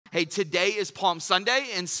Hey, today is Palm Sunday,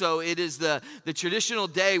 and so it is the traditional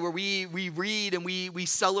day where we read and we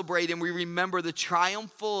celebrate and we remember the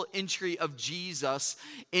triumphal entry of Jesus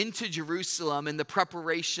into Jerusalem in the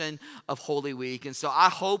preparation of Holy Week. And so I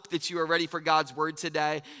hope that you are ready for God's word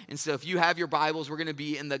today. And so if you have your Bibles, we're going to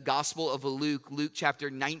be in the Gospel of Luke chapter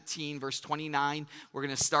 19, verse 29. We're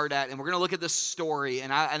going to start at, and we're going to look at this story.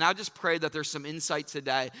 And I just pray that there's some insight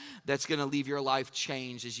today that's going to leave your life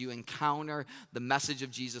changed as you encounter the message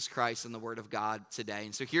of Jesus Christ and the Word of God today.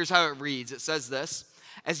 And so here's how it reads. It says this: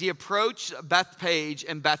 as he approached Bethphage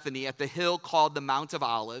and Bethany at the hill called the Mount of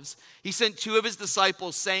Olives, he sent two of his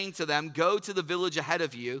disciples, saying to them, "Go to the village ahead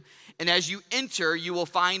of you, and as you enter, you will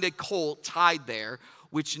find a colt tied there,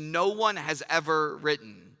 which no one has ever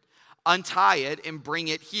ridden. Untie it and bring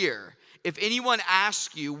it here. If anyone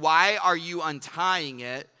asks you, 'Why are you untying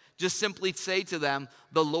it?' just simply say to them,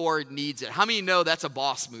 'The Lord needs it.'" How many know that's a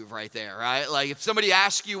boss move right there, right? Like if somebody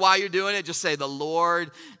asks you why you're doing it, just say, "The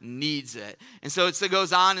Lord needs it." And so it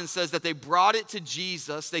goes on and says that they brought it to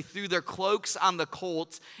Jesus. They threw their cloaks on the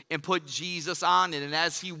colt and put Jesus on it. And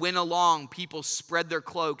as he went along, people spread their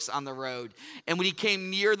cloaks on the road. And when he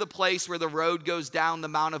came near the place where the road goes down the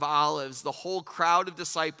Mount of Olives, the whole crowd of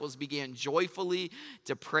disciples began joyfully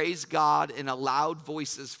to praise God in loud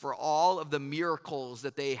voices for all of the miracles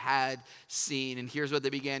that they had seen. And here's what they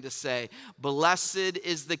began to say: "Blessed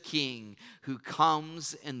is the King who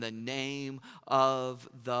comes in the name of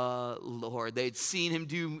the Lord." They'd seen him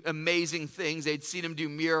do amazing things. They'd seen him do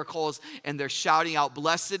miracles, and they're shouting out,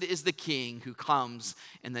 "Blessed is the King who comes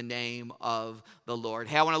in the name of the Lord."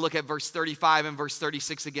 Hey, I want to look at verse 35 and verse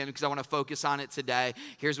 36 again because I want to focus on it today.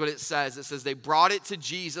 Here's what it says. It says, they brought it to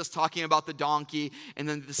Jesus, talking about the donkey, and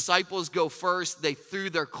then the disciples go first. They threw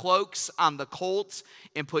their cloaks on the colt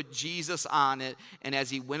and put Jesus on it, and as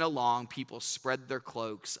he went along, people spread their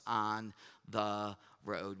cloaks on the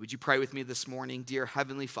road. Would you pray with me this morning? Dear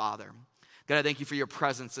Heavenly Father, God, I thank you for your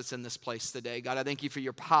presence that's in this place today. God, I thank you for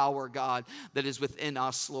your power, God, that is within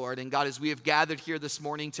us, Lord. And God, as we have gathered here this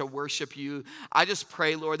morning to worship you, I just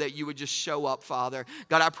pray, Lord, that you would just show up, Father.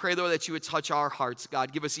 God, I pray, Lord, that you would touch our hearts,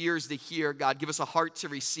 God. Give us ears to hear, God. Give us a heart to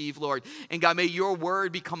receive, Lord. And God, may your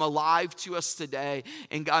word become alive to us today.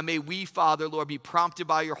 And God, may we, Father, Lord, be prompted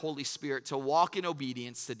by your Holy Spirit to walk in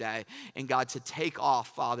obedience today. And God, to take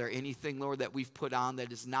off, Father, anything, Lord, that we've put on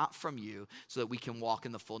that is not from you, so that we can walk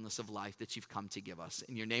in the fullness of life that you've come to give us.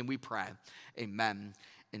 In your name we pray. Amen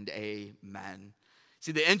and amen.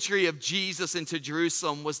 See, the entry of Jesus into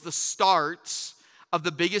Jerusalem was the start of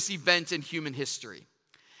the biggest event in human history.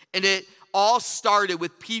 And it all started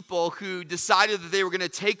with people who decided that they were going to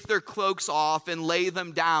take their cloaks off and lay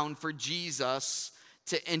them down for Jesus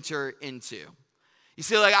to enter into. You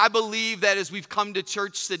see, like, I believe that as we've come to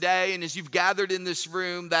church today and as you've gathered in this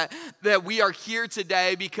room, that we are here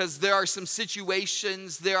today because there are some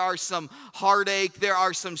situations, there are some heartache, there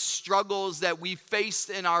are some struggles that we faced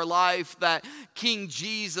in our life that King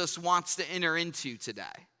Jesus wants to enter into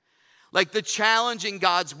today. Like, the challenge in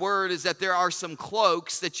God's word is that there are some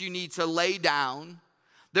cloaks that you need to lay down.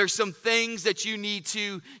 There's some things that you need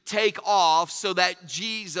to take off so that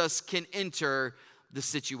Jesus can enter the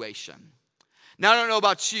situation. Now, I don't know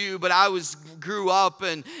about you, but I grew up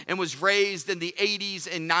and was raised in the 80s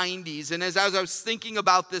and 90s. And as I was thinking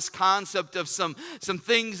about this concept of some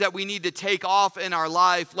things that we need to take off in our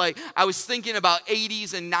life, like I was thinking about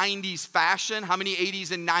 80s and 90s fashion. How many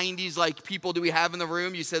 80s and 90s like people do we have in the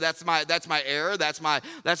room? You say that's my era, that's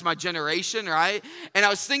my generation, right? And I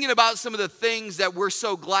was thinking about some of the things that we're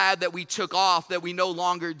so glad that we took off that we no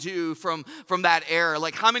longer do from that era.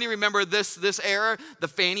 Like, how many remember this era, the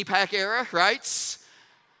fanny pack era, right?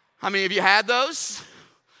 How many of you had those?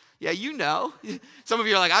 Yeah, you know. Some of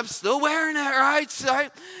you are like, "I'm still wearing it, right?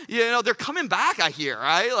 You know, they're coming back, I hear,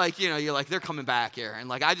 right? Like, you know, you're like, they're coming back here. And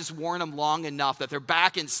like, I just worn them long enough that they're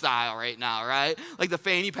back in style right now, right? Like the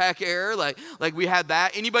fanny pack era, like we had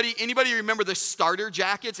that. Anybody remember the starter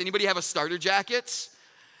jackets? Anybody have a starter jacket?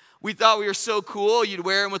 We thought we were so cool. You'd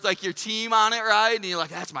wear them with like your team on it, right? And you're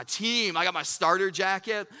like, "That's my team. I got my starter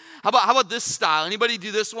jacket." How about this style? Anybody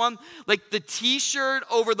do this one? Like the t-shirt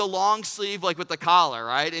over the long sleeve, like with the collar,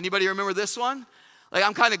 right? Anybody remember this one? Like,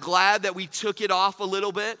 I'm kind of glad that we took it off a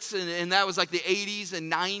little bit, and that was like the 80s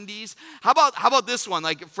and 90s. How about this one?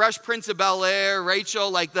 Like Fresh Prince of Bel-Air,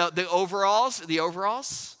 Rachel, like the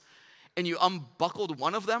overalls. And you unbuckled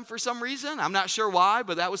one of them for some reason. I'm not sure why,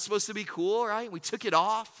 but that was supposed to be cool, right? We took it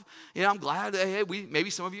off. You know, I'm glad that, hey, maybe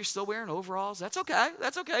some of you are still wearing overalls. That's okay.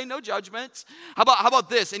 No judgment. How about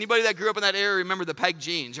this? Anybody that grew up in that area remember the peg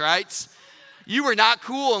jeans, right? you were not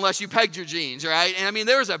cool unless you pegged your jeans, right? And I mean,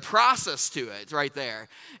 there was a process to it right there.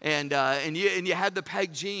 And you had the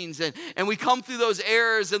pegged jeans. And we come through those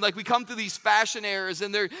eras, and like we come through these fashion eras,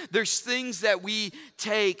 and there's things that we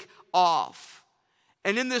take off.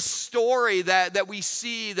 And in this story that we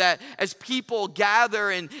see that as people gather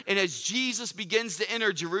and as Jesus begins to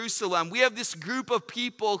enter Jerusalem, we have this group of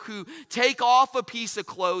people who take off a piece of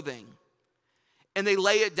clothing and they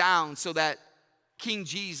lay it down so that King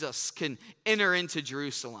Jesus can enter into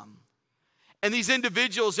Jerusalem. And these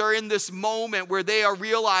individuals are in this moment where they are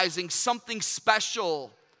realizing something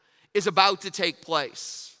special is about to take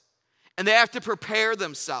place. And they have to prepare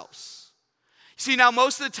themselves. See, now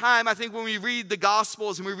most of the time, I think when we read the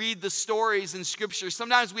Gospels and we read the stories in Scripture,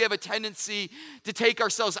 sometimes we have a tendency to take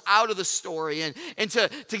ourselves out of the story and to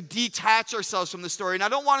detach ourselves from the story. And I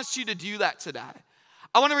don't want you to do that today.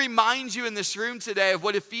 I want to remind you in this room today of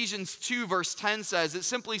what Ephesians 2 verse 10 says. It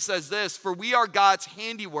simply says this: "For we are God's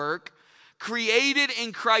handiwork, created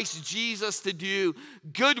in Christ Jesus to do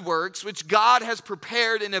good works, which God has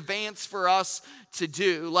prepared in advance for us to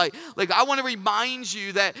do." Like I want to remind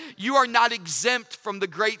you that you are not exempt from the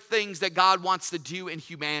great things that God wants to do in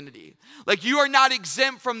humanity. Like you are not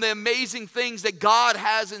exempt from the amazing things that God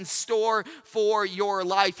has in store for your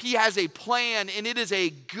life. He has a plan, and it is a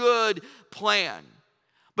good plan.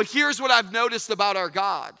 But here's what I've noticed about our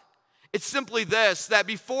God. It's simply this, that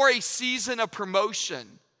before a season of promotion,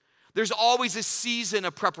 there's always a season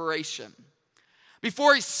of preparation.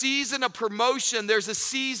 Before a season of promotion, there's a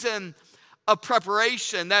season of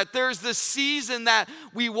preparation. That there's this season that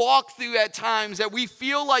we walk through at times that we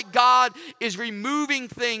feel like God is removing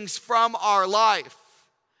things from our life.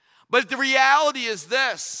 But the reality is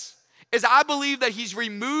this, is I believe that He's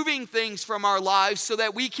removing things from our lives so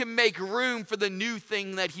that we can make room for the new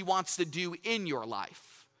thing that He wants to do in your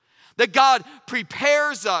life. That God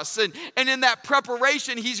prepares us, and in that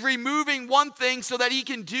preparation, He's removing one thing so that He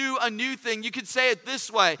can do a new thing. You could say it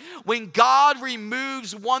this way: when God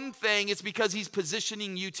removes one thing, it's because He's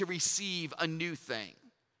positioning you to receive a new thing.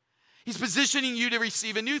 He's positioning you to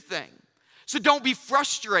receive a new thing. So don't be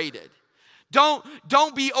frustrated.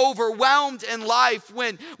 Don't be overwhelmed in life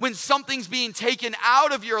when something's being taken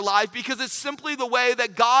out of your life, because it's simply the way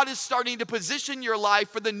that God is starting to position your life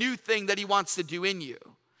for the new thing that He wants to do in you.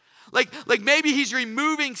 Like maybe He's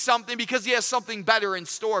removing something because He has something better in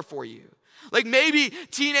store for you. Like maybe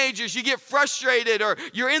teenagers, you get frustrated or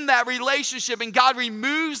you're in that relationship and God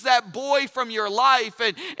removes that boy from your life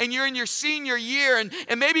and you're in your senior year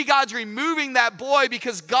and maybe God's removing that boy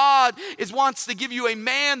because God wants to give you a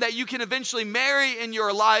man that you can eventually marry in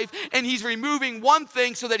your life, and He's removing one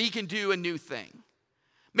thing so that He can do a new thing.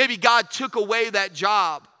 Maybe God took away that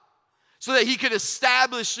job so that He could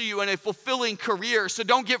establish you in a fulfilling career. So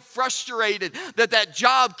don't get frustrated that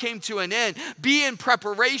job came to an end. Be in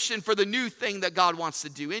preparation for the new thing that God wants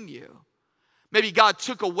to do in you. Maybe God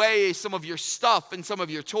took away some of your stuff and some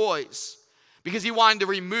of your toys because He wanted to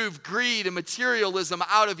remove greed and materialism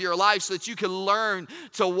out of your life so that you could learn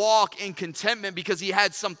to walk in contentment because He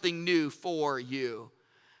had something new for you.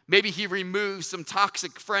 Maybe He removes some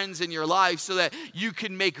toxic friends in your life so that you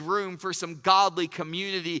can make room for some godly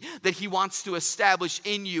community that He wants to establish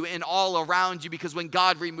in you and all around you. Because when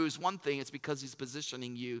God removes one thing, it's because He's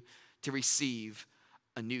positioning you to receive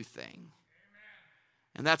a new thing. Amen.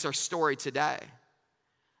 And that's our story today.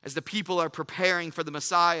 As the people are preparing for the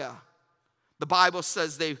Messiah, the Bible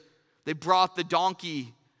says they brought the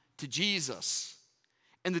donkey to Jesus.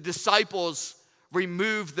 And the disciples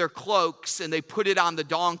removed their cloaks and they put it on the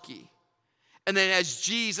donkey. And then as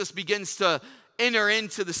Jesus begins to enter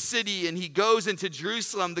into the city and He goes into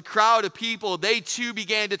Jerusalem, the crowd of people, they too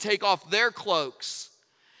began to take off their cloaks.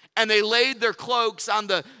 And they laid their cloaks on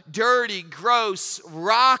the dirty, gross,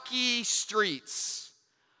 rocky streets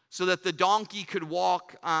so that the donkey could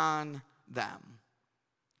walk on them.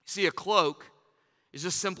 See, a cloak is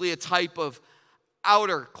just simply a type of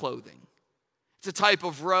outer clothing. It's a type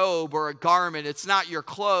of robe or a garment. It's not your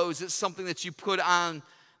clothes. It's something that you put on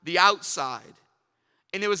the outside.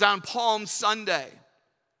 And it was on Palm Sunday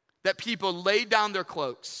that people laid down their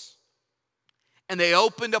cloaks and they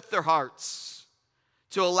opened up their hearts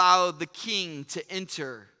to allow the King to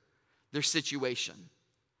enter their situation.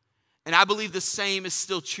 And I believe the same is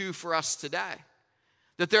still true for us today.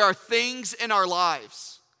 That there are things in our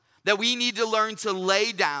lives that we need to learn to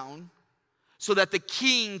lay down so that the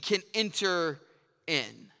King can enter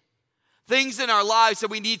in. Things in our lives that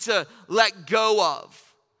we need to let go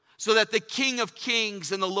of so that the King of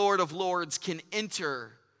Kings and the Lord of Lords can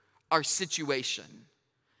enter our situation.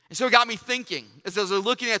 And so it got me thinking as I was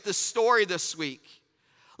looking at this story this week.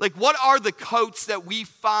 Like, what are the coats that we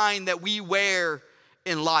find that we wear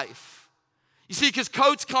in life? You see, because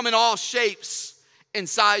coats come in all shapes and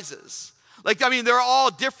sizes. Like, I mean, they're all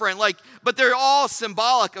different, but they're all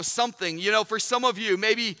symbolic of something. You know, for some of you,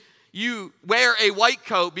 maybe you wear a white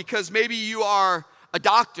coat because maybe you are a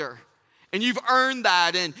doctor and you've earned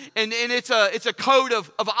that, and it's a coat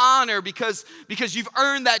of honor because you've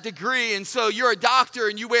earned that degree, and so you're a doctor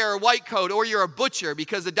and you wear a white coat, or you're a butcher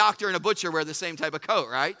because a doctor and a butcher wear the same type of coat,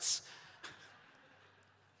 right?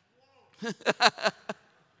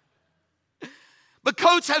 But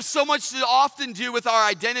coats have so much to often do with our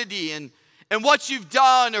identity and what you've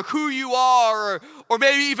done, or who you are, or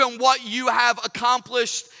maybe even what you have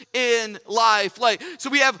accomplished in life. Like, so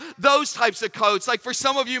we have those types of coats. Like, for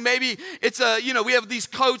some of you, maybe it's we have these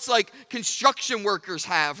coats like construction workers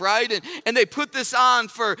have, right? And they put this on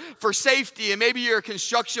for safety. And maybe you're a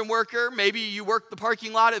construction worker. Maybe you work the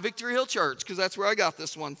parking lot at Victory Hill Church, because that's where I got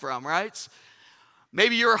this one from, right?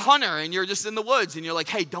 Maybe you're a hunter and you're just in the woods and you're like,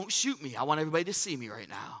 hey, don't shoot me. I want everybody to see me right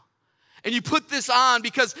now. And you put this on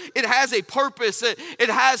because it has a purpose. It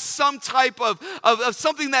has some type of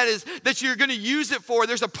something that you're going to use it for.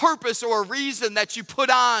 There's a purpose or a reason that you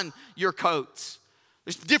put on your coat.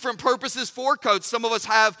 There's different purposes for coats. Some of us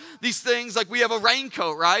have these things, like we have a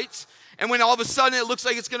raincoat, right? And when all of a sudden it looks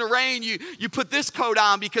like it's going to rain, you put this coat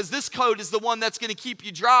on because this coat is the one that's going to keep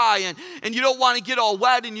you dry. And you don't want to get all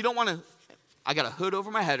wet, and you don't want to, I got a hood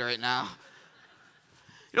over my head right now.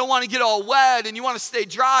 You don't want to get all wet and you want to stay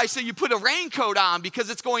dry, so you put a raincoat on because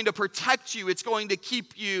it's going to protect you. It's going to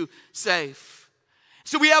keep you safe.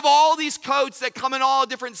 So we have all these coats that come in all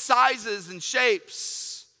different sizes and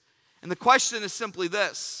shapes. And the question is simply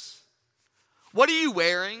this: what are you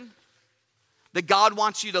wearing that God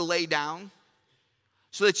wants you to lay down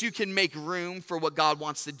so that you can make room for what God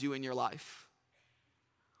wants to do in your life?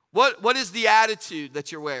 What is the attitude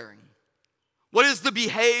that you're wearing? What is the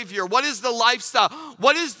behavior? What is the lifestyle?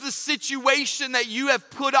 What is the situation that you have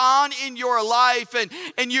put on in your life?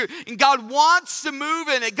 And God wants to move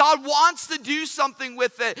in it. God wants to do something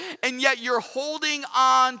with it. And yet you're holding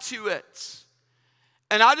on to it.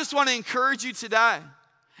 And I just want to encourage you today.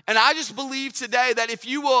 And I just believe today that if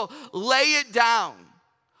you will lay it down,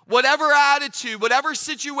 whatever attitude, whatever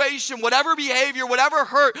situation, whatever behavior, whatever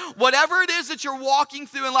hurt, whatever it is that you're walking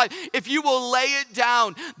through in life, if you will lay it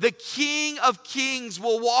down, the King of Kings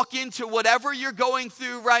will walk into whatever you're going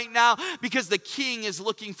through right now, because the King is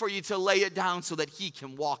looking for you to lay it down so that he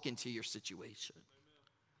can walk into your situation.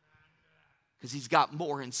 Because he's got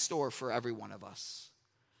more in store for every one of us.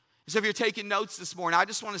 So if you're taking notes this morning, I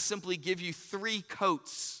just want to simply give you 3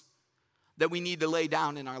 coats that we need to lay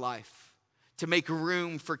down in our life to make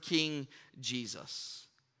room for King Jesus.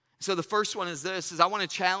 So the first one is this: I want to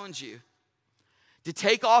challenge you to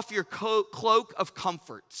take off your cloak of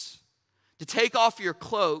comfort. To take off your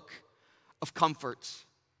cloak of comfort.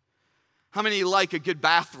 How many like a good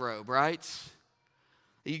bathrobe, right?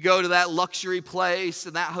 You go to that luxury place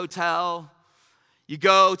in that hotel. You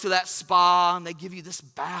go to that spa and they give you this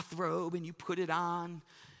bathrobe and you put it on.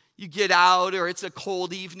 You get out, or it's a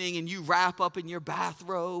cold evening and you wrap up in your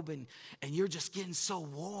bathrobe and you're just getting so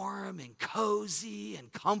warm and cozy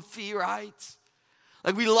and comfy, right?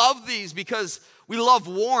 Like, we love these because we love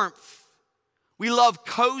warmth. We love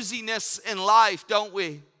coziness in life, don't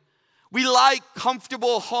we? We like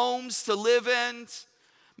comfortable homes to live in.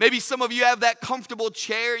 Maybe some of you have that comfortable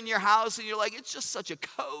chair in your house and you're like, it's just such a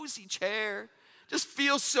cozy chair. Just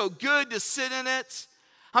feels so good to sit in it.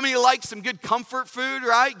 How many like some good comfort food,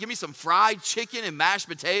 right? Give me some fried chicken and mashed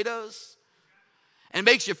potatoes. And it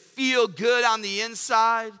makes you feel good on the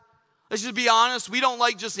inside. Let's just be honest. We don't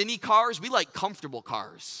like just any cars. We like comfortable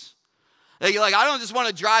cars. Like, I don't just want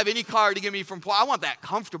to drive any car to get me from point. I want that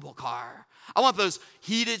comfortable car. I want those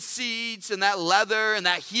heated seats and that leather and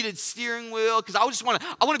that heated steering wheel, because I want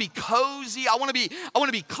to be cozy. I want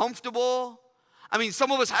to be comfortable. I mean,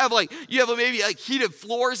 some of us have you have maybe heated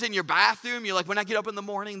floors in your bathroom. You're like, when I get up in the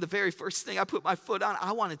morning, the very first thing I put my foot on,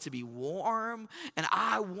 I want it to be warm, and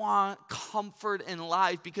I want comfort in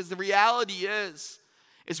life, because the reality is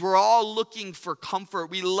we're all looking for comfort.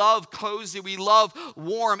 We love cozy, we love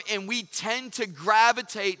warm, and we tend to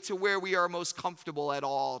gravitate to where we are most comfortable at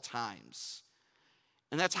all times.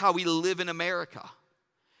 And that's how we live in America,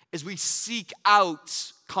 is we seek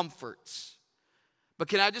out comfort. But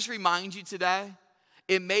can I just remind you today,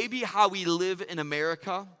 it may be how we live in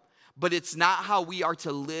America, but it's not how we are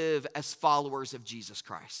to live as followers of Jesus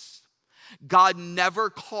Christ. God never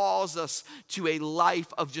calls us to a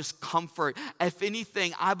life of just comfort. If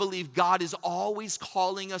anything, I believe God is always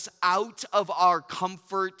calling us out of our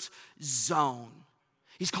comfort zone.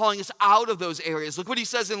 He's calling us out of those areas. Look what he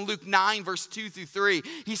says in Luke 9, verse 2 through 3.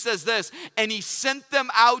 He says this, and he sent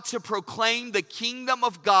them out to proclaim the kingdom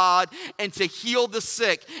of God and to heal the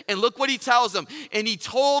sick. And look what he tells them. And he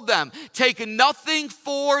told them, take nothing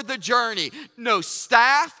for the journey. No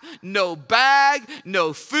staff, no bag,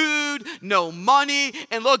 no food, no money.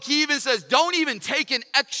 And look, he even says, don't even take an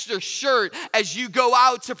extra shirt as you go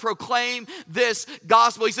out to proclaim this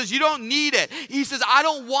gospel. He says, you don't need it. He says, I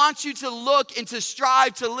don't want you to look and to strive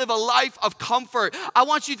to live a life of comfort. I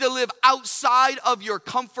want you to live outside of your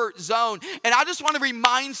comfort zone. And I just want to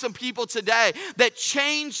remind some people today that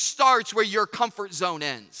change starts where your comfort zone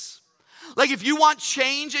ends. Like if you want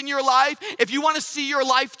change in your life, if you want to see your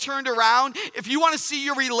life turned around, if you want to see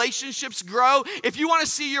your relationships grow, if you want to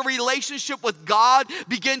see your relationship with God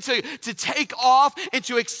begin to take off and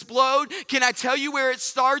to explode, can I tell you where it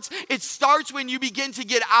starts? It starts when you begin to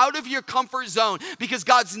get out of your comfort zone, because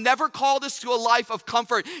God's never called us to a life of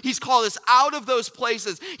comfort. He's called us out of those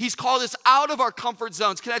places. He's called us out of our comfort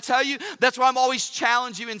zones. Can I tell you? That's why I'm always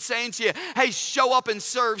challenging you and saying to you, hey, show up and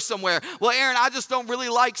serve somewhere. Well, Aaron, I just don't really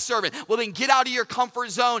like serving. Well, then get out of your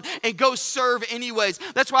comfort zone and go serve anyways.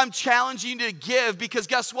 That's why I'm challenging you to give, because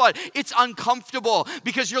guess what? It's uncomfortable,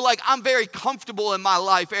 because you're like, I'm very comfortable in my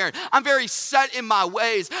life, Aaron. I'm very set in my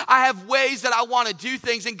ways. I have ways that I want to do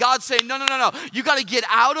things, and God's saying, no. You got to get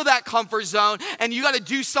out of that comfort zone and you got to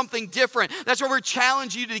do something different. That's why we're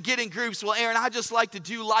challenging you to get in groups. Well, Aaron, I just like to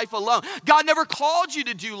do life alone. God never called you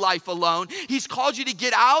to do life alone. He's called you to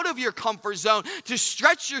get out of your comfort zone, to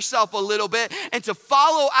stretch yourself a little bit and to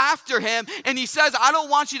follow after him. And he says, I don't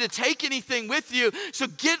want you to take anything with you, so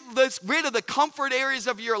get rid of the comfort areas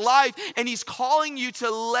of your life. And he's calling you to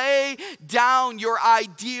lay down your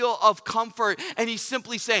ideal of comfort. And he's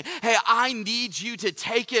simply saying, hey, I need you to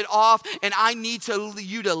take it off, and I need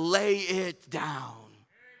you to lay it down.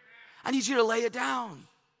 I need you to lay it down.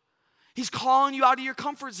 He's calling you out of your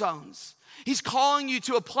comfort zones. He's calling you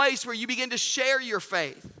to a place where you begin to share your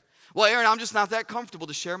faith. Well, Aaron, I'm just not that comfortable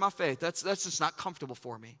to share my faith. That's just not comfortable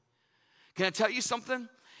for me. Can I tell you something?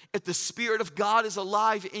 If the Spirit of God is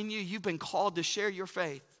alive in you, you've been called to share your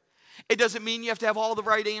faith. It doesn't mean you have to have all the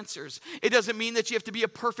right answers. It doesn't mean that you have to be a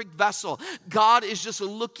perfect vessel. God is just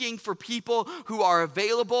looking for people who are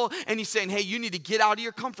available, and he's saying, hey, you need to get out of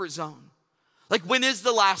your comfort zone. Like, when is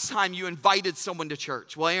the last time you invited someone to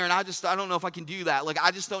church? Well, Aaron, I don't know if I can do that. Like,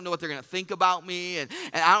 I just don't know what they're going to think about me, and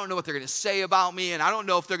I don't know what they're going to say about me, and I don't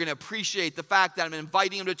know if they're going to appreciate the fact that I'm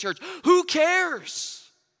inviting them to church. Who cares?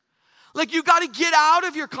 Like, you got to get out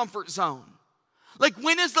of your comfort zone. Like,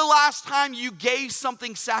 when is the last time you gave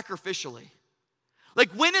something sacrificially?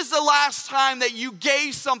 Like, when is the last time that you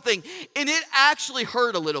gave something and it actually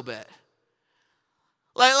hurt a little bit?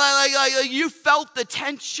 Like you felt the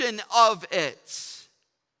tension of it.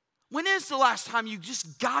 When is the last time you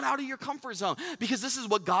just got out of your comfort zone? Because this is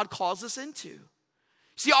what God calls us into.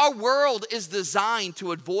 See, our world is designed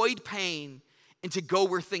to avoid pain and to go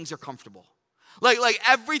where things are comfortable. Like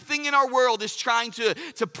everything in our world is trying to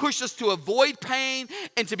push us to avoid pain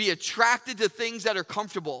and to be attracted to things that are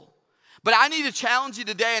comfortable. But I need to challenge you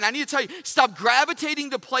today, and I need to tell you, stop gravitating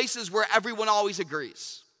to places where everyone always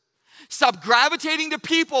agrees. Stop gravitating to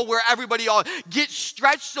people where everybody get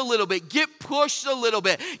stretched a little bit, get pushed a little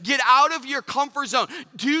bit, get out of your comfort zone.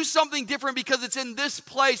 Do something different, because it's in this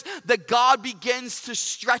place that God begins to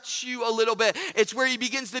stretch you a little bit. It's where he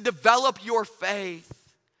begins to develop your faith.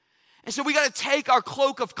 And so we got to take our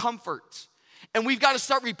cloak of comfort and we've got to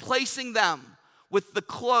start replacing them with the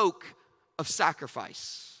cloak of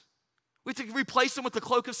sacrifice. We have to replace them with the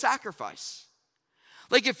cloak of sacrifice.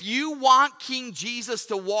 Like, if you want King Jesus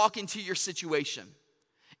to walk into your situation,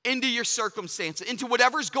 into your circumstances, into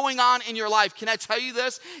whatever's going on in your life, can I tell you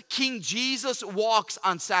this? King Jesus walks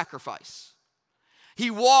on sacrifice. He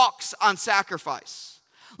walks on sacrifice.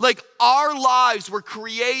 Like, our lives were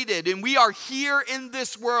created and we are here in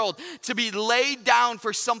this world to be laid down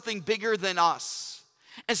for something bigger than us.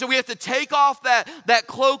 And so we have to take off that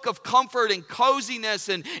cloak of comfort and coziness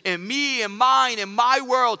and me and mine and my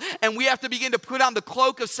world, and we have to begin to put on the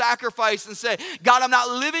cloak of sacrifice and say, God, I'm not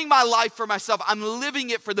living my life for myself. I'm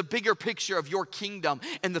living it for the bigger picture of your kingdom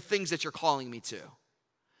and the things that you're calling me to.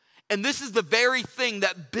 And this is the very thing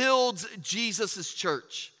that builds Jesus'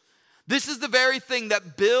 church. This is the very thing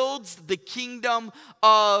that builds the kingdom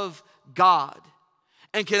of God.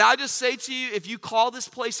 And can I just say to you, if you call this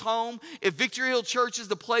place home, if Victory Hill Church is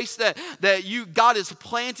the place that God has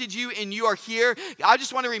planted you and you are here, I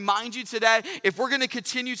just want to remind you today, if we're going to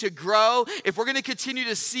continue to grow, if we're going to continue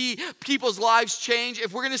to see people's lives change,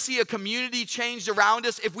 if we're going to see a community changed around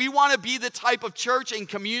us, if we want to be the type of church and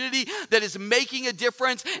community that is making a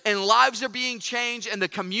difference and lives are being changed and the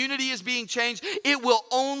community is being changed, it will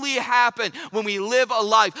only happen when we live a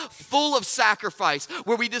life full of sacrifice,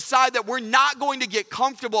 where we decide that we're not going to get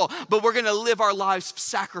comfortable, but we're going to live our lives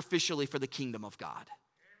sacrificially for the kingdom of God. Amen.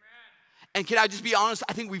 And can I just be honest?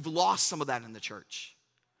 I think we've lost some of that in the church.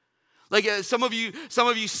 Like some of you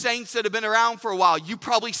saints that have been around for a while, you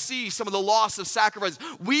probably see some of the loss of sacrifice.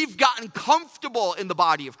 We've gotten comfortable in the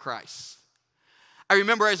body of Christ. I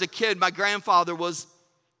remember as a kid, my grandfather was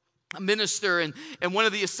a minister, and one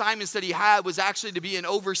of the assignments that he had was actually to be an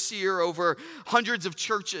overseer over hundreds of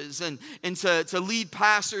churches and to lead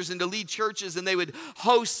pastors and to lead churches, and they would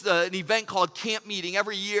host an event called camp meeting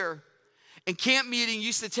every year. And camp meeting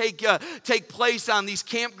used to take place on these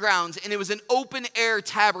campgrounds, and it was an open air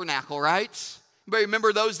tabernacle, right? Anybody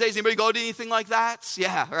remember those days? Anybody go to anything like that?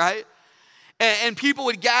 Yeah, right? And people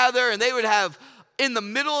would gather, and they would have, in the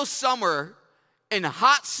middle of summer, in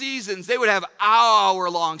hot seasons, they would have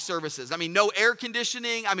hour-long services. I mean, no air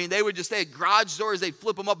conditioning. I mean, they had garage doors. They'd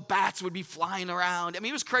flip them up. Bats would be flying around. I mean,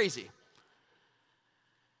 it was crazy.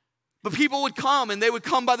 But people would come, and they would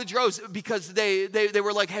come by the droves because they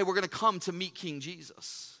were like, hey, we're going to come to meet King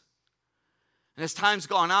Jesus. And as time's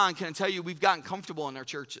gone on, can I tell you, we've gotten comfortable in our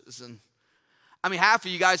churches. And I mean, half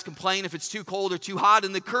of you guys complain if it's too cold or too hot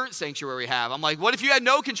in the current sanctuary we have. I'm like, what if you had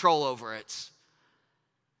no control over it?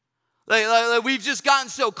 Like we've just gotten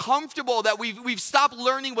so comfortable that we've stopped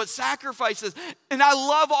learning what sacrifice is. And I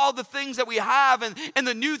love all the things that we have and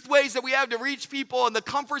the new ways that we have to reach people and the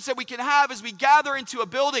comforts that we can have as we gather into a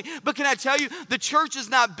building. But can I tell you, the church is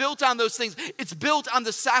not built on those things. It's built on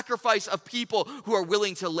the sacrifice of people who are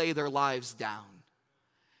willing to lay their lives down.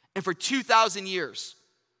 And for 2,000 years,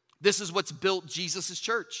 this is what's built Jesus'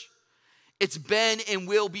 church. It's been and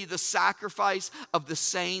will be the sacrifice of the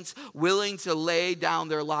saints willing to lay down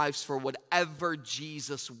their lives for whatever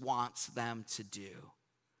Jesus wants them to do.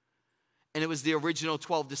 And it was the original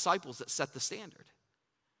 12 disciples that set the standard.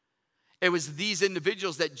 It was these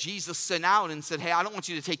individuals that Jesus sent out and said, hey, I don't want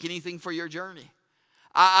you to take anything for your journey.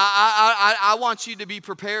 I want you to be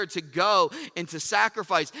prepared to go and to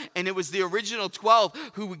sacrifice. And it was the original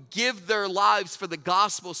 12 who would give their lives for the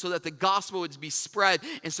gospel so that the gospel would be spread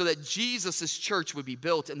and so that Jesus' church would be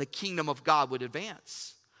built and the kingdom of God would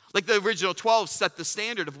advance. Like the original 12 set the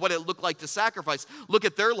standard of what it looked like to sacrifice. Look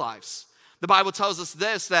at their lives. The Bible tells us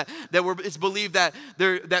this, that it's believed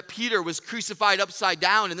that Peter was crucified upside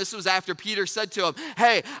down. And this was after Peter said to him,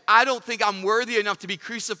 hey, I don't think I'm worthy enough to be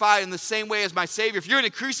crucified in the same way as my Savior. If you're going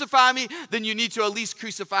to crucify me, then you need to at least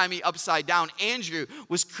crucify me upside down. Andrew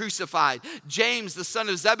was crucified. James, the son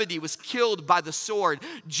of Zebedee, was killed by the sword.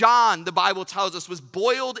 John, the Bible tells us, was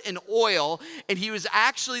boiled in oil. And he was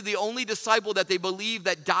actually the only disciple that they believe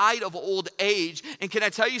that died of old age. And can I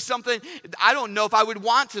tell you something? I don't know if I would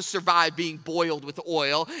want to survive being boiled with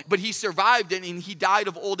oil, but he survived it and he died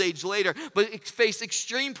of old age later, but faced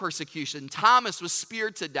extreme persecution. Thomas was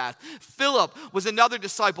speared to death. Philip was another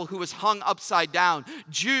disciple who was hung upside down.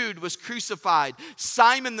 Jude was crucified.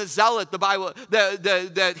 Simon the Zealot,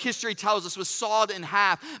 the history tells us, was sawed in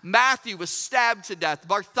half. Matthew was stabbed to death.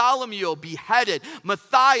 Bartholomew beheaded.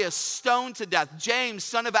 Matthias stoned to death. James,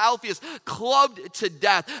 son of Alphaeus, clubbed to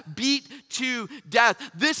death, beat to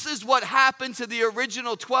death. This is what happened to the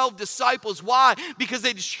original 12 disciples. Why? Because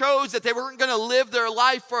they chose that they weren't going to live their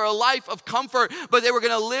life for a life of comfort, but they were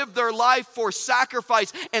going to live their life for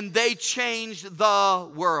sacrifice, and they changed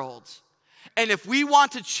the world. And if we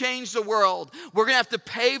want to change the world, we're going to have to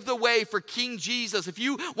pave the way for King Jesus. If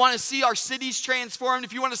you want to see our cities transformed,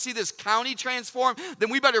 if you want to see this county transformed, then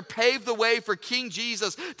we better pave the way for King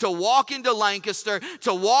Jesus to walk into Lancaster,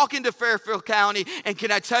 to walk into Fairfield County. And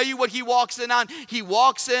can I tell you what he walks in on? He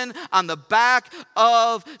walks in on the back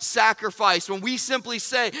of sacrifice. When we simply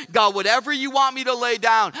say, God, whatever you want me to lay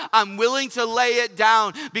down, I'm willing to lay it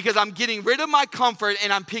down because I'm getting rid of my comfort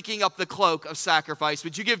and I'm picking up the cloak of sacrifice.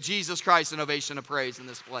 Would you give Jesus Christ an ovation of praise in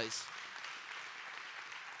this place?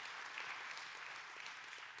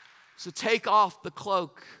 So take off the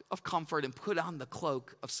cloak of comfort and put on the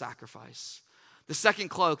cloak of sacrifice. The second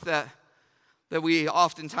cloak that we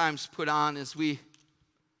oftentimes put on is we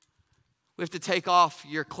have to take off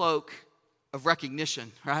your cloak of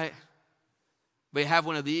recognition, right? We have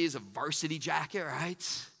one of these, a varsity jacket,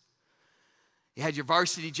 right? You had your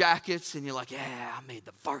varsity jackets and you're like, yeah, I made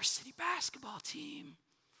the varsity basketball team.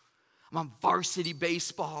 I'm on varsity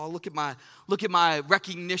baseball. Look at my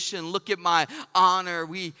recognition. Look at my honor.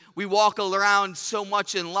 We walk around so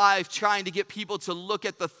much in life trying to get people to look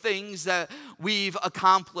at the things that we've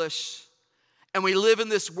accomplished. And we live in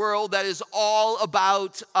this world that is all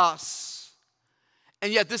about us.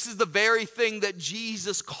 And yet this is the very thing that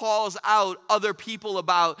Jesus calls out other people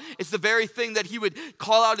about. It's the very thing that he would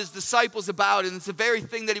call out his disciples about. And it's the very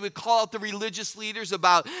thing that he would call out the religious leaders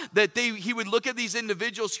about. That he would look at these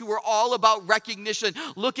individuals who were all about recognition.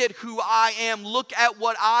 Look at who I am. Look at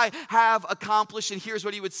what I have accomplished. And here's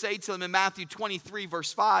what he would say to them in Matthew 23,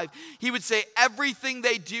 verse 5. He would say, everything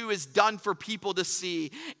they do is done for people to see.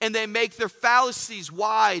 And they make their fallacies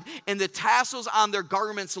wide and the tassels on their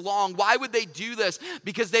garments long. Why would they do this?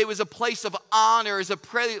 Because they was a place of honor, is a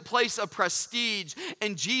place of prestige.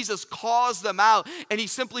 And Jesus calls them out and he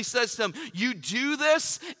simply says to them, you do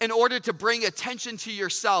this in order to bring attention to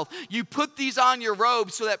yourself. You put these on your robe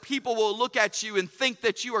so that people will look at you and think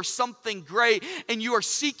that you are something great and you are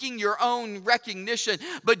seeking your own recognition.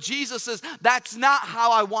 But Jesus says, that's not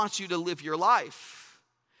how I want you to live your life.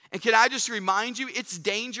 And can I just remind you, it's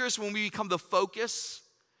dangerous when we become the focus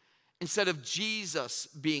instead of Jesus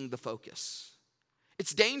being the focus.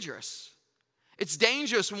 It's dangerous. It's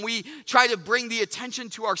dangerous when we try to bring the attention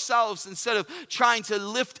to ourselves instead of trying to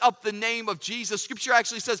lift up the name of Jesus. Scripture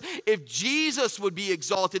actually says if Jesus would be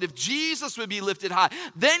exalted, if Jesus would be lifted high,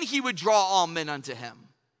 then he would draw all men unto him.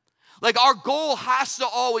 Like our goal has to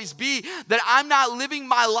always be that I'm not living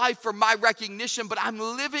my life for my recognition, but I'm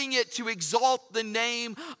living it to exalt the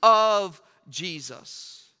name of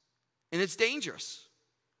Jesus. And it's dangerous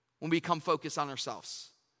when we become focused on ourselves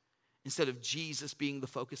instead of Jesus being the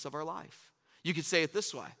focus of our life. You could say it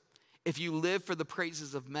this way. If you live for the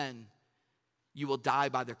praises of men, you will die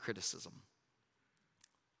by their criticism.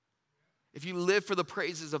 If you live for the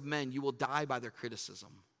praises of men, you will die by their criticism.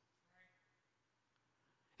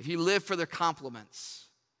 If you live for their compliments,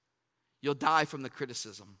 you'll die from the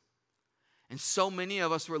criticism. And so many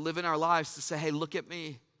of us were living our lives to say, hey, look at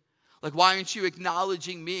me. Like, why aren't you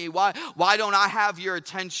acknowledging me? Why don't I have your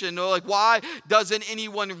attention? Or like, why doesn't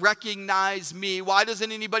anyone recognize me? Why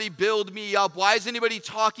doesn't anybody build me up? Why is anybody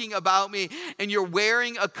talking about me? And you're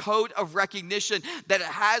wearing a coat of recognition that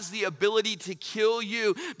has the ability to kill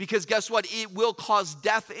you, because guess what? It will cause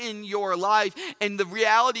death in your life. And the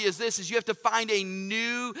reality is this, is you have to find a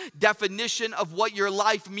new definition of what your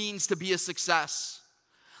life means to be a success.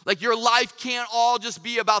 Like your life can't all just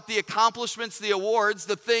be about the accomplishments, the awards,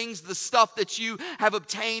 the things, the stuff that you have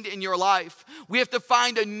obtained in your life. We have to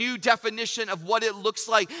find a new definition of what it looks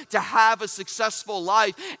like to have a successful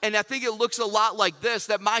life. And I think it looks a lot like this,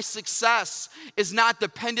 that my success is not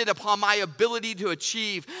dependent upon my ability to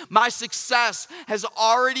achieve. My success has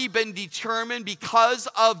already been determined because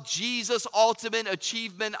of Jesus' ultimate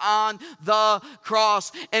achievement on the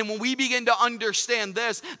cross. And when we begin to understand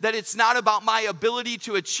this, that it's not about my ability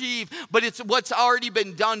to achieve, but it's what's already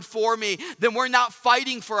been done for me, then we're not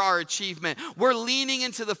fighting for our achievement. We're leaning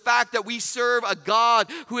into the fact that we serve a God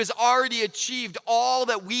who has already achieved all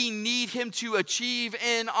that we need him to achieve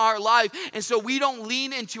in our life. And so we don't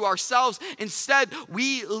lean into ourselves. Instead,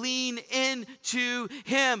 we lean into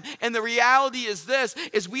him. And the reality is this,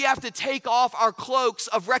 is we have to take off our cloaks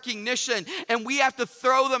of recognition and we have to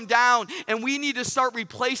throw them down, and we need to start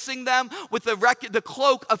replacing them with the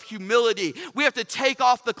cloak of humility. We have to take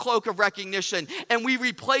off the cloak of recognition and we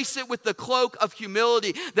replace it with the cloak of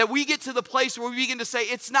humility, that we get to the place where we begin to say,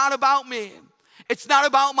 it's not about me. It's not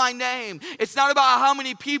about my name. It's not about how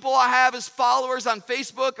many people I have as followers on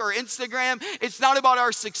Facebook or Instagram. It's not about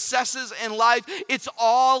our successes in life. It's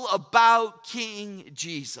all about King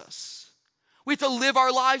Jesus. We have to live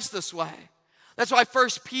our lives this way. That's why 1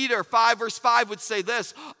 Peter 5 verse 5 would say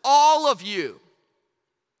this, all of you,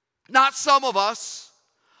 not some of us,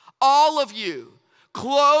 all of you,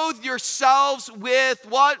 clothe yourselves with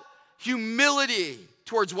what? Humility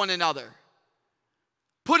towards one another.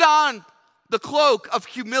 Put on the cloak of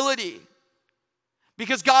humility,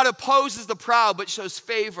 because God opposes the proud but shows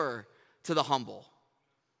favor to the humble.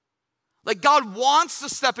 Like God wants to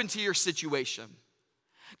step into your situation.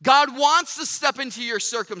 God wants to step into your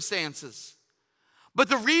circumstances. But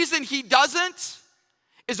the reason he doesn't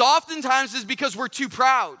is oftentimes is because we're too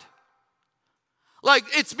proud. Like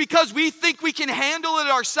it's because we think we can handle it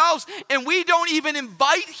ourselves and we don't even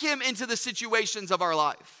invite him into the situations of our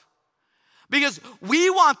life. Because we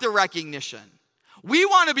want the recognition. We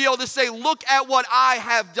want to be able to say, look at what I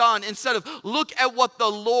have done, instead of look at what the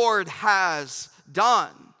Lord has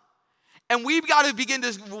done. And we've got to begin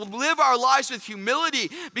to live our lives with humility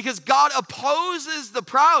because God opposes the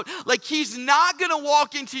proud. Like he's not going to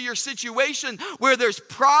walk into your situation where there's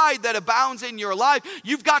pride that abounds in your life.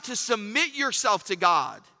 You've got to submit yourself to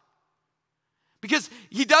God. Because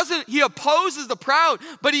he opposes the proud,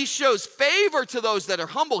 but he shows favor to those that are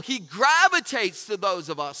humble. He gravitates to those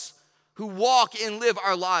of us who walk and live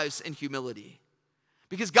our lives in humility.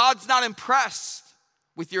 Because God's not impressed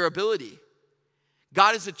with your ability.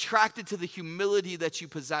 God is attracted to the humility that you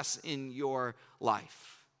possess in your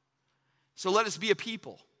life. So let us be a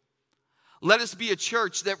people. Let us be a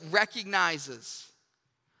church that recognizes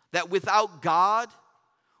that without God,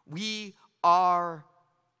 we are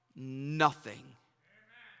nothing.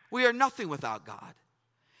 We are nothing without God.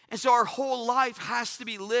 And so our whole life has to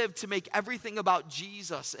be lived to make everything about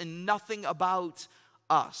Jesus and nothing about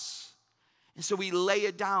us. And so we lay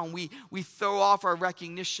it down. We throw off our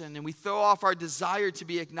recognition and we throw off our desire to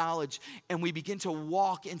be acknowledged. And we begin to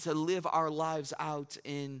walk and to live our lives out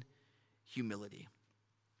in humility.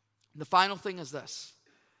 And the final thing is this,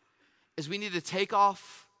 is we need to take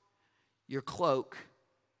off your cloak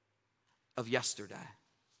of yesterday.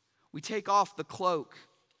 We take off the cloak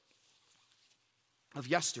of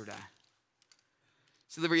yesterday.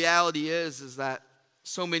 So the reality is that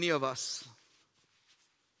so many of us,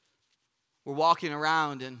 we're walking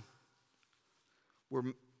around and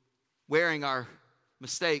we're wearing our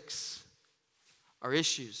mistakes, our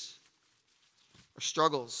issues, our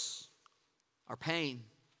struggles, our pain,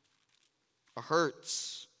 our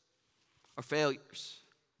hurts, our failures.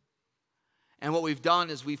 And what we've done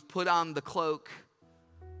is we've put on the cloak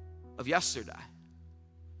of yesterday.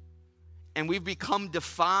 And we've become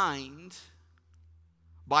defined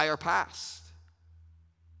by our past.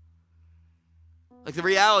 Like the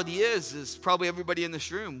reality is probably everybody in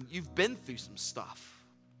this room, you've been through some stuff.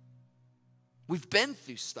 We've been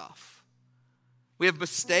through stuff. We have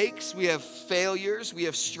mistakes, we have failures, we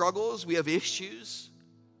have struggles, we have issues.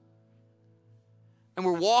 And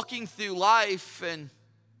we're walking through life and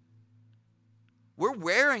we're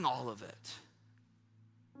wearing all of it.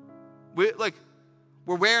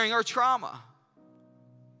 We're wearing our trauma.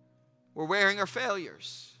 We're wearing our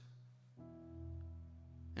failures.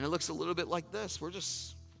 And it looks a little bit like this. We're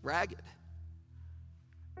just ragged.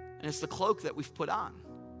 And it's the cloak that we've put on.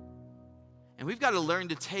 And we've got to learn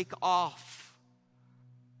to take off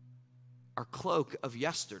our cloak of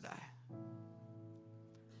yesterday.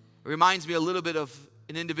 It reminds me a little bit of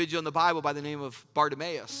an individual in the Bible by the name of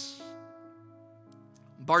Bartimaeus.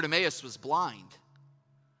 Bartimaeus was blind.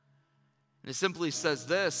 And it simply says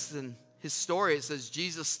this in his story. It says,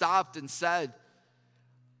 Jesus stopped and said,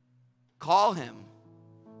 call him.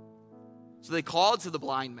 So they called to the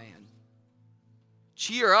blind man.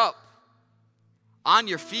 Cheer up. On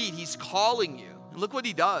your feet, he's calling you. And look what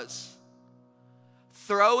he does.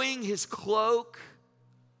 Throwing his cloak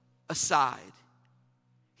aside,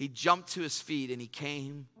 he jumped to his feet and he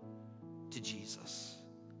came to Jesus.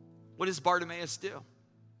 What does Bartimaeus do?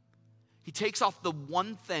 He takes off the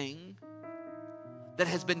one thing that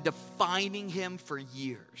has been defining him for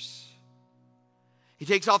years. He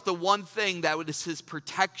takes off the one thing that was his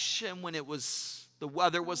protection when the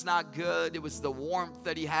weather was not good. It was the warmth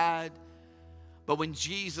that he had. But when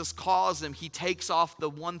Jesus calls him, he takes off the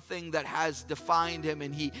one thing that has defined him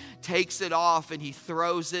and he takes it off and he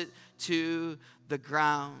throws it to the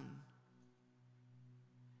ground.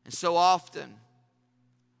 And so often,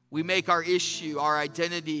 we make our issue, our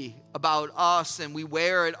identity about us and we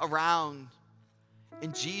wear it around.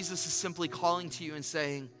 And Jesus is simply calling to you and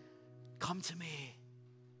saying, come to me.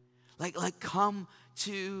 Like come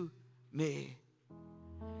to me.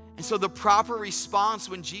 And so the proper response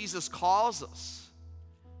when Jesus calls us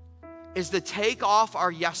is to take off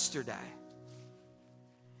our yesterday.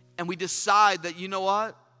 And we decide that, you know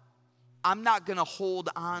what? I'm not going to hold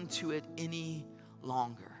on to it any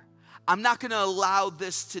longer. I'm not going to allow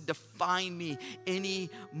this to define me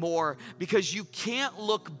anymore because you can't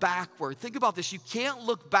look backward. Think about this. You can't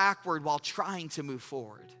look backward while trying to move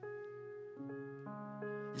forward.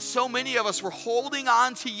 So many of us, we're holding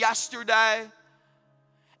on to yesterday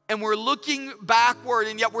and we're looking backward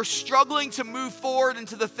and yet we're struggling to move forward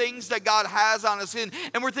into the things that God has on us. And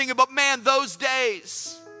we're thinking about, man, those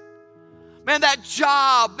days. Man, that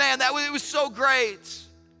job, man, it was so great.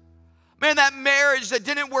 Man, that marriage that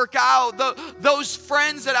didn't work out, those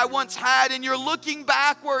friends that I once had, and you're looking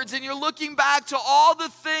backwards and you're looking back to all the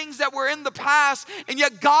things that were in the past, and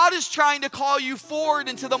yet God is trying to call you forward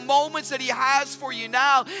into the moments that He has for you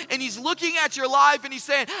now, and He's looking at your life and He's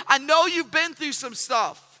saying, I know you've been through some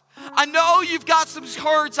stuff. I know you've got some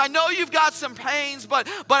hurts. I know you've got some pains, but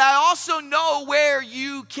I also know where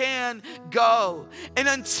you can go. And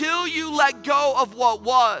until you let go of what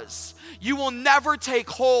was, you will never take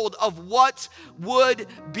hold of what would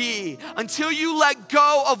be. Until you let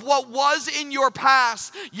go of what was in your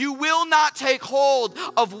past, you will not take hold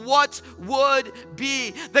of what would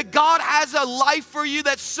be. That God has a life for you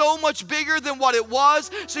that's so much bigger than what it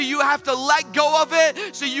was, so you have to let go of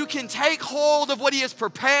it so you can take hold of what He has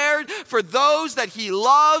prepared for those that He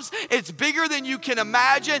loves. It's bigger than you can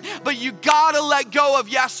imagine, but you gotta let go of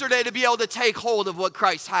yesterday to be able to take hold of what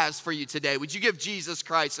Christ has for you today. Would you give Jesus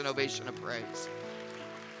Christ an ovation of praise?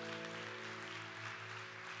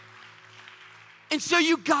 And so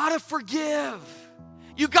you gotta forgive.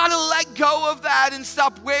 You gotta let go of that and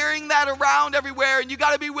stop wearing that around everywhere. And you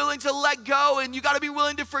gotta be willing to let go, and you gotta be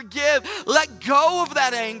willing to forgive. Let go of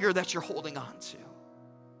that anger that you're holding on to.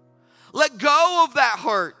 Let go of that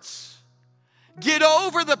hurt. Get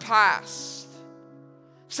over the past.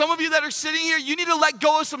 Some of you that are sitting here, you need to let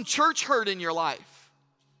go of some church hurt in your life.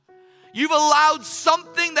 You've allowed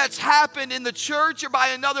something that's happened in the church or by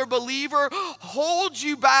another believer hold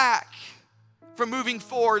you back from moving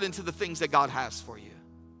forward into the things that God has for you.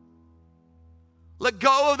 Let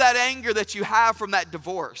go of that anger that you have from that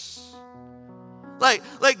divorce. Like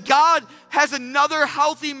God has another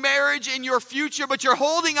healthy marriage in your future, but you're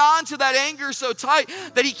holding on to that anger so tight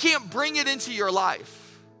that He can't bring it into your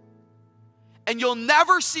life. And you'll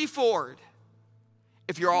never see forward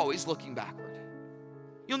if you're always looking backward.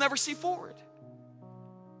 You'll never see forward.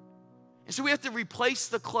 And so we have to replace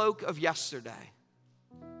the cloak of yesterday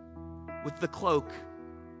with the cloak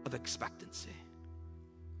of expectancy.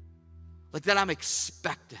 Like that I'm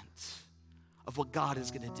expectant of what God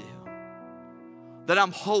is going to do. That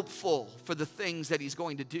I'm hopeful for the things that He's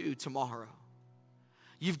going to do tomorrow.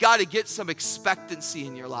 You've got to get some expectancy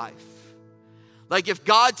in your life. Like if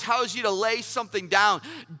God tells you to lay something down,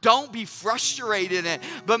 don't be frustrated in it.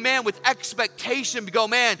 But man, with expectation, go,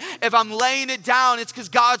 man, if I'm laying it down, it's because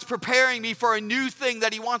God's preparing me for a new thing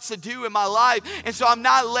that He wants to do in my life. And so I'm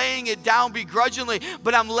not laying it down begrudgingly,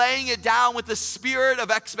 but I'm laying it down with the spirit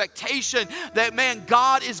of expectation that, man,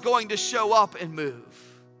 God is going to show up and move.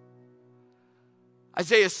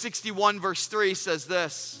 Isaiah 61 verse 3 says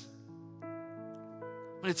this: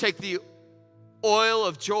 I'm going to take the oil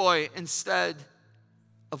of joy instead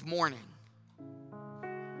of mourning.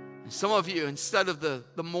 And some of you, instead of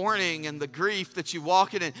the mourning and the grief that you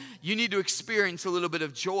walk in, you need to experience a little bit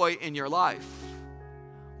of joy in your life.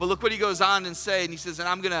 But look what he goes on and say, and he says, and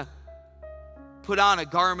I'm going to put on a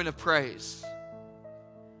garment of praise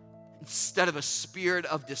instead of a spirit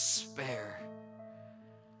of despair.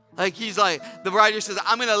 Like he's like, the writer says,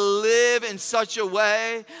 I'm going to live in such a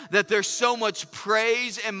way that there's so much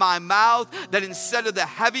praise in my mouth that instead of the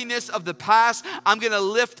heaviness of the past, I'm going to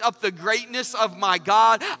lift up the greatness of my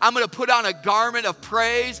God. I'm going to put on a garment of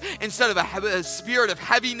praise instead of a spirit of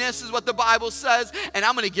heaviness is what the Bible says. And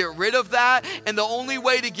I'm going to get rid of that. And the only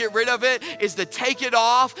way to get rid of it is to take it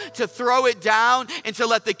off, to throw it down, and to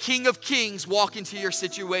let the King of Kings walk into your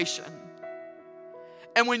situation.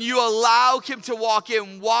 And when you allow Him to walk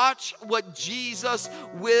in, watch what Jesus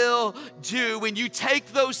will do. When you take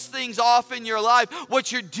those things off in your life,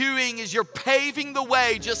 what you're doing is you're paving the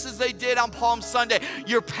way, just as they did on Palm Sunday.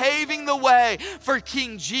 You're paving the way for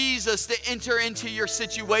King Jesus to enter into your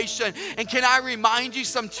situation. And can I remind you,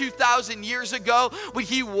 some 2,000 years ago, when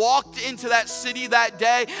He walked into that city that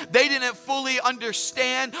day, they didn't fully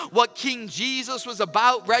understand what King Jesus was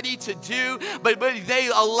about ready to do, but they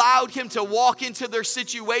allowed Him to walk into their situation.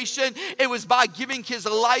 It was by giving His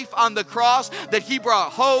life on the cross that He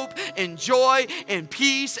brought hope and joy and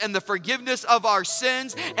peace and the forgiveness of our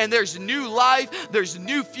sins. And there's new life, there's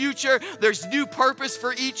new future, there's new purpose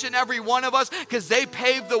for each and every one of us, because they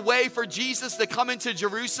paved the way for Jesus to come into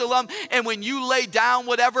Jerusalem. And when you lay down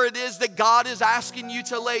whatever it is that God is asking you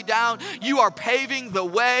to lay down, you are paving the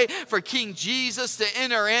way for King Jesus to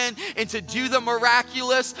enter in and to do the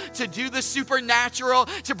miraculous, to do the supernatural,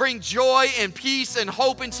 to bring joy and peace and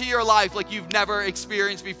hope into your life like you've never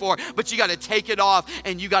experienced before. But you got to take it off,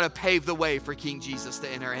 and you got to pave the way for King Jesus to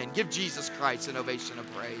enter in. Give Jesus Christ an ovation of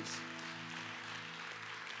praise.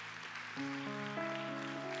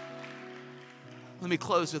 Let me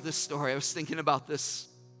close with this story. I was thinking about this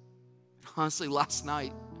honestly last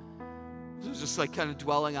night. I was just like kind of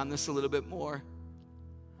dwelling on this a little bit more.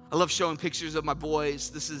 I love showing pictures of my boys.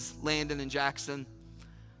 This is Landon and Jackson.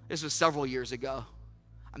 This was several years ago.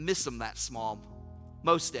 I miss them that small.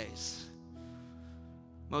 Most days.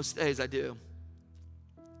 Most days I do.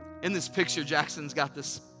 In this picture, Jackson's got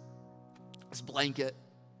this blanket.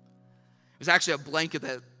 It was actually a blanket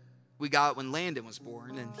that we got when Landon was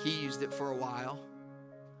born, and he used it for a while.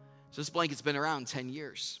 So this blanket's been around 10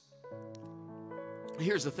 years.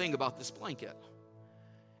 Here's the thing about this blanket.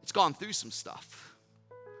 It's gone through some stuff.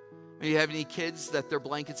 Do you have any kids that their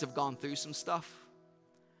blankets have gone through some stuff?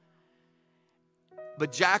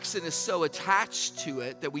 But Jackson is so attached to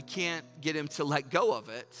it that we can't get him to let go of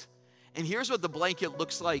it. And here's what the blanket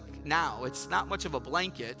looks like now. It's not much of a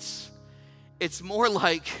blanket. It's more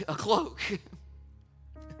like a cloak.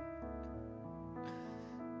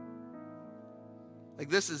 Like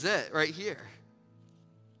this is it right here.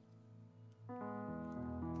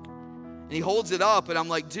 And he holds it up and I'm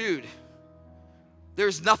like, dude,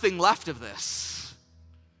 there's nothing left of this.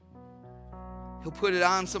 He'll put it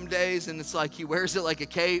on some days and it's like he wears it like a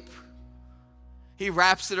cape. He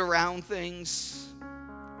wraps it around things.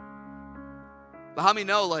 But how many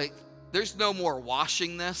know, like, there's no more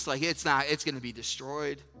washing this? Like, it's going to be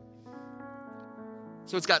destroyed.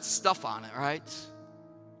 So it's got stuff on it, right?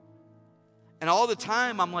 And all the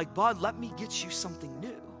time, I'm like, Bud, let me get you something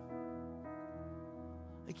new.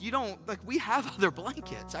 Like, we have other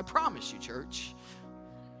blankets. I promise you, church.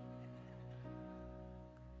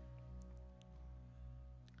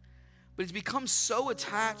 But he's become so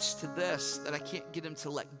attached to this that I can't get him to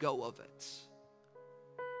let go of it.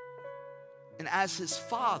 And as his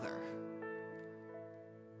father,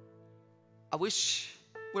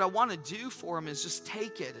 what I want to do for him is just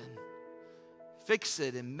take it and fix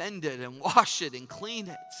it and mend it and wash it and clean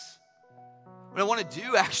it. What I want to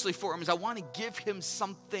do actually for him is I want to give him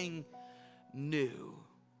something new.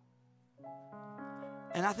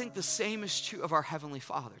 And I think the same is true of our Heavenly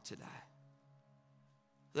Father today.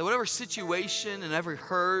 That whatever situation and every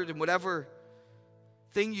hurt and whatever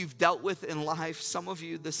thing you've dealt with in life, some of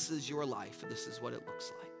you, this is your life. This is what it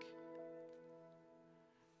looks like.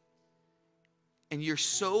 And you're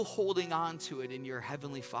so holding on to it, and your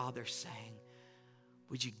Heavenly Father saying,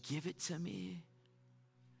 would you give it to me?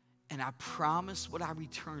 And I promise what I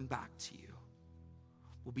return back to you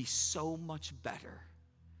will be so much better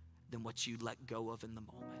than what you let go of in the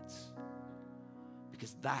moment.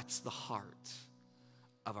 Because that's the heart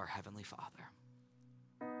of our Heavenly Father.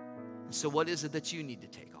 And so what is it that you need to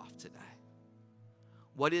take off today?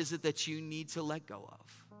 What is it that you need to let go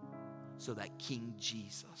of so that King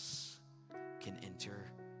Jesus can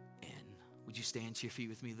enter in? Would you stand to your feet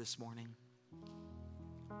with me this morning?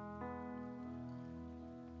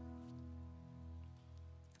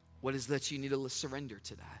 What is that you need to surrender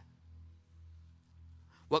today?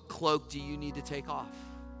 What cloak do you need to take off?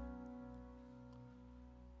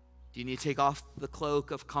 Do you need to take off the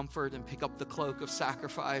cloak of comfort and pick up the cloak of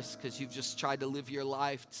sacrifice because you've just tried to live your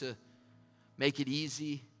life to make it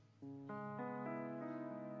easy?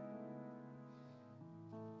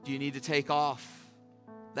 Do you need to take off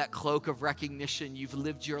that cloak of recognition? You've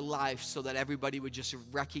lived your life so that everybody would just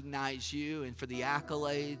recognize you and for the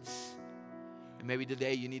accolades. And maybe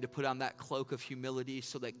today you need to put on that cloak of humility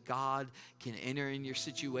so that God can enter in your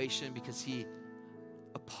situation, because he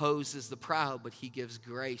opposes the proud, but he gives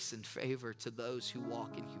grace and favor to those who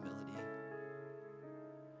walk in humility.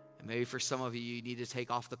 And maybe for some of you, you need to take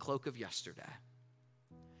off the cloak of yesterday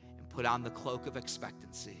and put on the cloak of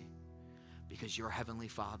expectancy, because your Heavenly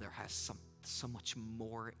Father has so much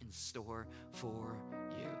more in store for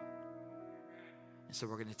you. And so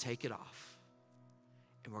we're going to take it off.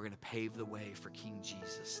 And we're going to pave the way for King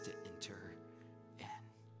Jesus to enter in.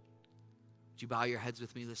 Would you bow your heads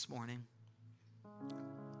with me this morning?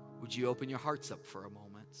 Would you open your hearts up for a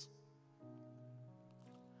moment?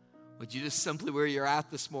 Would you just simply, where you're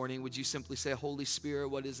at this morning, would you simply say, Holy Spirit,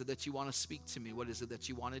 what is it that you want to speak to me? What is it that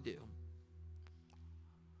you want to do?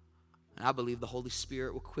 And I believe the Holy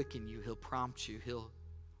Spirit will quicken you. He'll prompt you. He'll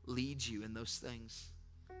lead you in those things.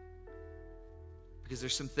 Because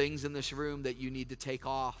there's some things in this room that you need to take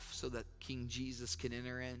off so that King Jesus can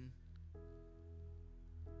enter in.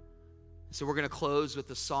 So we're going to close with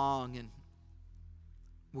a song, and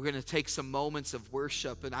we're going to take some moments of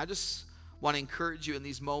worship. And I just want to encourage you in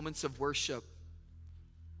these moments of worship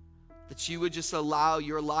that you would just allow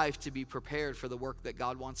your life to be prepared for the work that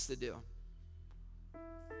God wants to do.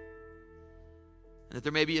 And that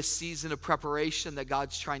there may be a season of preparation that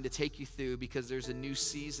God's trying to take you through, because there's a new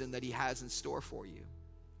season that he has in store for you.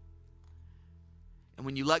 And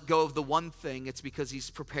when you let go of the one thing, it's because he's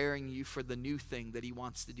preparing you for the new thing that he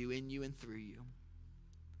wants to do in you and through you.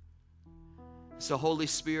 So Holy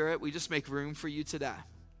Spirit, we just make room for you today.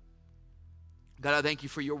 God, I thank you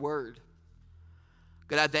for your word.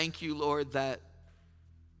 God, I thank you, Lord, that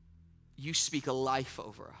you speak a life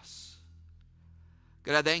over us.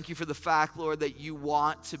 God, I thank you for the fact, Lord, that you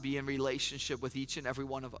want to be in relationship with each and every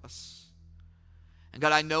one of us. And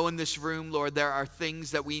God, I know in this room, Lord, there are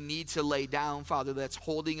things that we need to lay down, Father, that's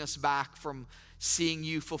holding us back from seeing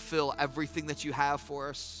you fulfill everything that you have for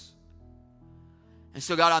us. And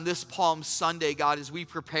so, God, on this Palm Sunday, God, as we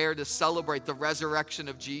prepare to celebrate the resurrection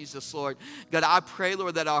of Jesus, Lord, God, I pray,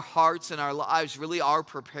 Lord, that our hearts and our lives really are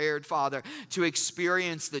prepared, Father, to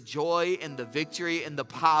experience the joy and the victory and the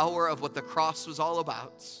power of what the cross was all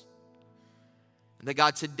about. And that,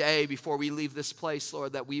 God, today, before we leave this place,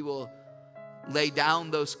 Lord, that we will lay down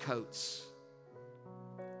those coats.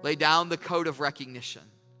 Lay down the coat of recognition.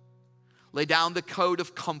 Lay down the coat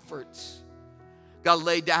of comfort. God,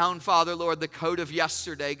 lay down, Father, Lord, the coat of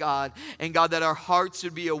yesterday, God. And God, that our hearts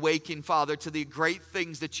would be awakened, Father, to the great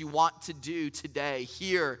things that you want to do today,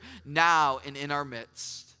 here, now, and in our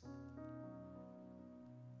midst.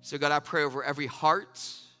 So, God, I pray over every heart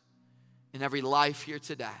and every life here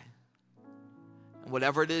today. And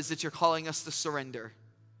whatever it is that you're calling us to surrender,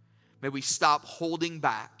 may we stop holding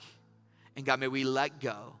back. And God, may we let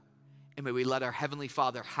go. And may we let our Heavenly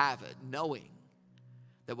Father have it, knowing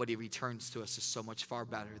that what he returns to us is so much far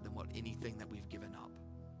better than anything that we've given up.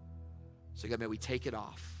 So God, may we take it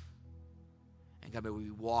off. And God, may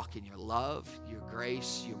we walk in your love, your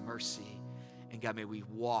grace, your mercy. And God, may we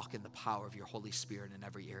walk in the power of your Holy Spirit in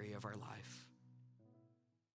every area of our life.